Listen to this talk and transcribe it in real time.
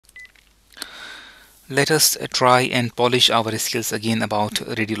Let us try and polish our skills again about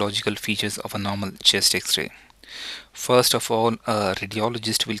radiological features of a normal chest X-ray. First of all, a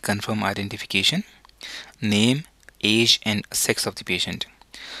radiologist will confirm identification, name, age and sex of the patient.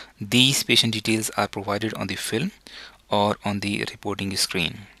 These patient details are provided on the film or on the reporting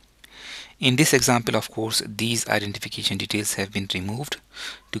screen. In this example, of course, these identification details have been removed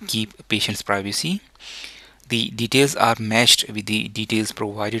to keep patient's privacy. The details are matched with the details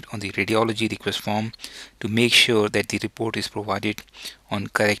provided on the radiology request form to make sure that the report is provided on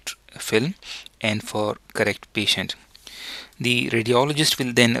correct film and for correct patient. The radiologist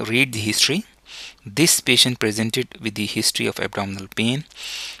will then read the history. This patient presented with the history of abdominal pain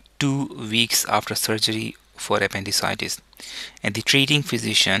 2 weeks after surgery for appendicitis, and the treating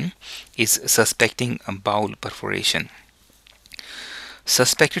physician is suspecting a bowel perforation.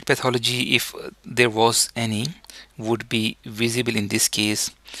 Suspected pathology, if there was any, would be visible in this case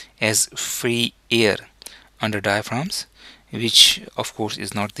as free air under diaphragms, which of course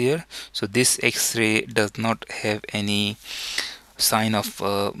is not there. So this X-ray does not have any sign of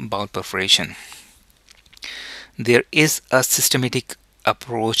bowel perforation. There is a systematic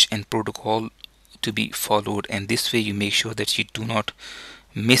approach and protocol to be followed, and this way you make sure that you do not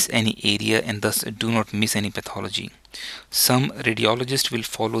miss any area and thus do not miss any pathology. Some radiologists will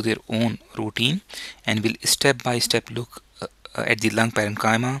follow their own routine and will step by step look at the lung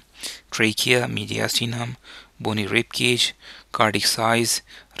parenchyma, trachea, mediastinum, bony rib cage, cardiac size,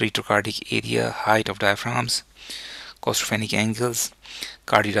 retrocardiac area, height of diaphragms, claustrophrenic angles,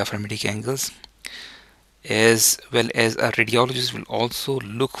 cardiodiaphragmatic angles, as well as a radiologist will also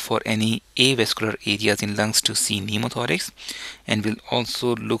look for any avascular areas in lungs to see pneumothorax, and will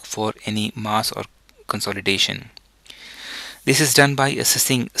also look for any mass or consolidation. This is done by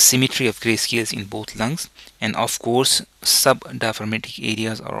assessing symmetry of grayscales in both lungs, and of course subdiaphragmatic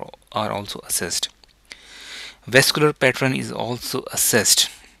areas are also assessed. Vascular pattern is also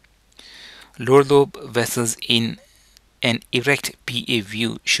assessed. Lower lobe vessels in an erect PA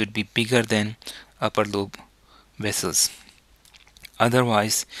view should be bigger than upper lobe vessels.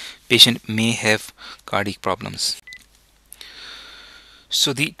 Otherwise, patient may have cardiac problems.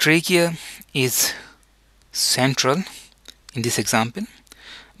 So the trachea is central in this example,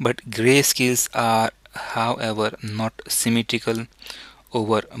 but grayscales are, however, not symmetrical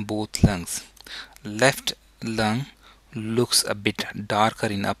over both lungs. Left lung looks a bit darker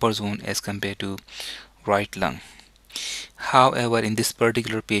in upper zone as compared to right lung. However, in this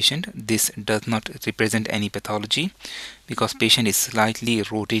particular patient, this does not represent any pathology because patient is slightly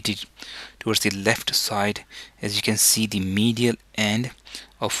rotated towards the left side. As you can see, the medial end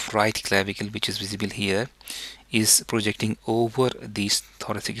of right clavicle, which is visible here, is projecting over the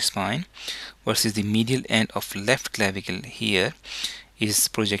thoracic spine, versus the medial end of left clavicle here is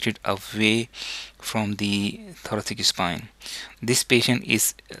projected away from the thoracic spine. This patient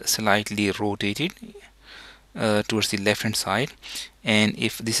is slightly rotated towards the left hand side, and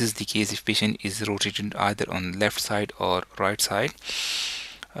if this is the case, if patient is rotated either on left side or right side,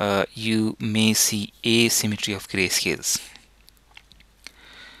 you may see asymmetry of grayscales.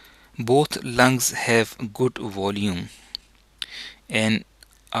 Both lungs have good volume and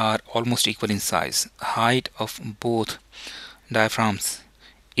are almost equal in size. Height of both diaphragms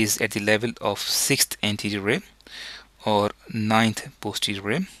is at the level of 6th anterior rib or 9th posterior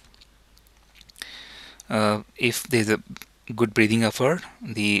rib. If there's a good breathing effort,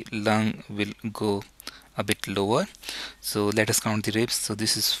 the lung will go a bit lower. So let us count the ribs. So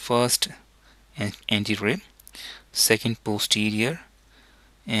this is first anterior rib, second posterior,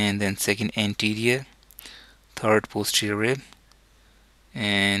 and then second anterior, third posterior rib,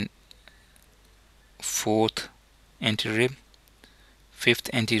 and fourth anterior rib,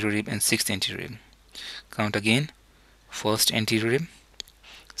 fifth anterior rib, and sixth anterior rib. Count again: first anterior rib,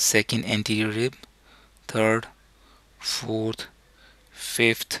 second anterior rib, third, fourth,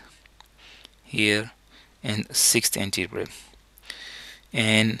 fifth here, and sixth anterior rib,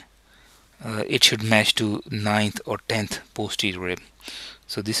 and it should match to 9th or 10th posterior rib.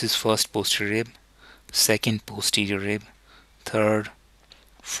 So this is first posterior rib, second posterior rib, third,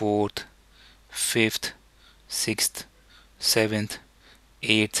 fourth, fifth, sixth, seventh,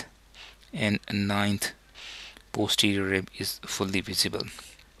 eighth, and 9th posterior rib is fully visible.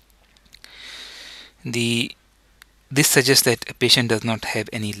 This suggests that a patient does not have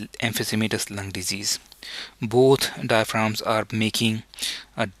any emphysematous lung disease. Both diaphragms are making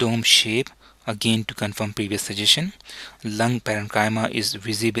a dome shape, again to confirm previous suggestion. Lung parenchyma is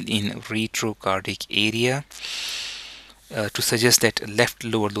visible in retrocardiac area to suggest that left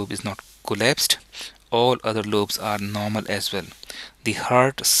lower lobe is not collapsed. All other lobes are normal as well. The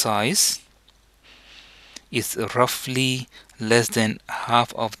heart size is roughly less than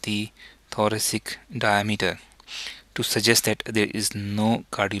half of the thoracic diameter, to suggest that there is no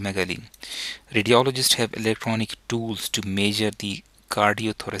cardiomegaly. Radiologists have electronic tools to measure the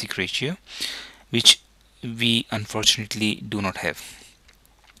cardiothoracic ratio, which we unfortunately do not have.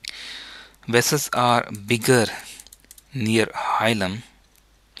 Vessels are bigger near hilum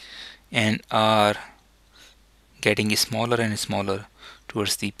and are getting smaller and smaller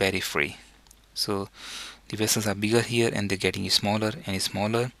towards the periphery. So the vessels are bigger here and they're getting smaller and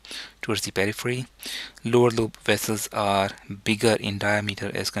smaller towards the periphery. Lower lobe vessels are bigger in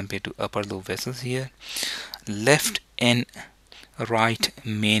diameter as compared to upper lobe vessels here. Left and right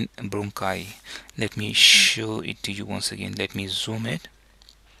main bronchi. Let me show it to you once again. Let me zoom it.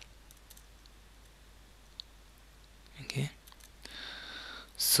 Okay.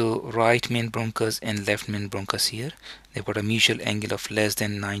 So right main bronchus and left main bronchus here, they've got a mutual angle of less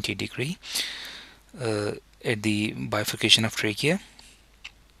than 90 degree at the bifurcation of trachea,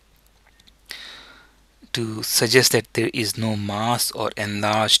 to suggest that there is no mass or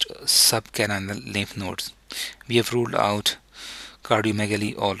enlarged subcarinal lymph nodes. We have ruled out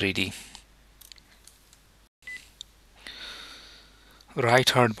cardiomegaly already. Right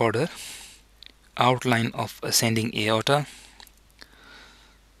heart border, outline of ascending aorta,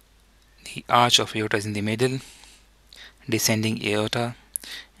 the arch of aorta is in the middle, descending aorta,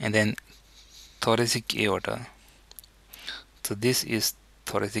 and then thoracic aorta. So this is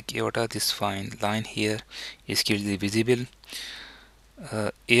thoracic aorta. This fine line here is clearly visible.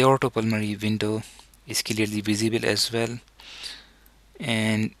 Aortopulmonary window is clearly visible as well,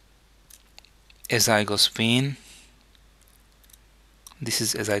 and azygos vein. This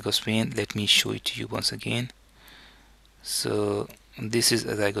is azygos vein. Let me show it to you once again. So this is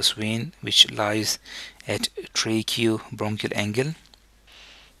azygos vein, which lies at tracheobronchial angle,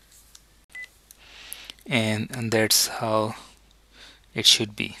 and that's how it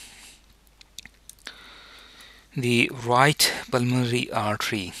should be. The right pulmonary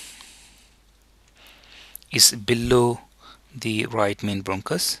artery is below the right main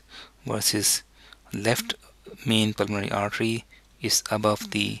bronchus, versus left main pulmonary artery is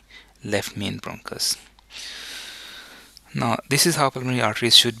above the left main bronchus. Now this is how pulmonary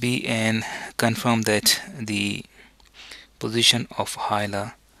arteries should be, and confirm that the position of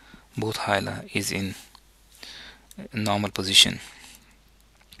hila, both hila, is in normal position.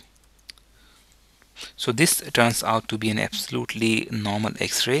 So this turns out to be an absolutely normal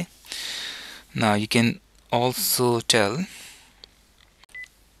X-ray. Now you can also tell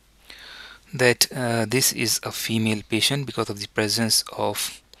that this is a female patient because of the presence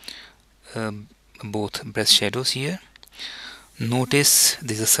of both breast shadows here. Notice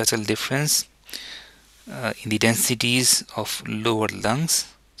there's a subtle difference in the densities of lower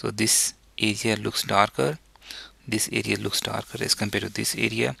lungs. So this area looks darker, this area looks darker as compared to this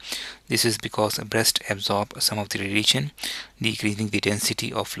area. This is because the breast absorbs some of the radiation, decreasing the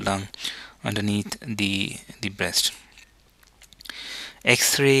density of lung underneath the breast.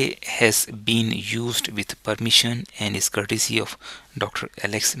 X-ray has been used with permission and is courtesy of Dr.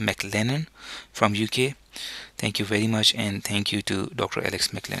 Alex McLennan from UK. Thank you very much, and thank you to Dr. Alex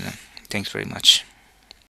McLennan. Thanks very much.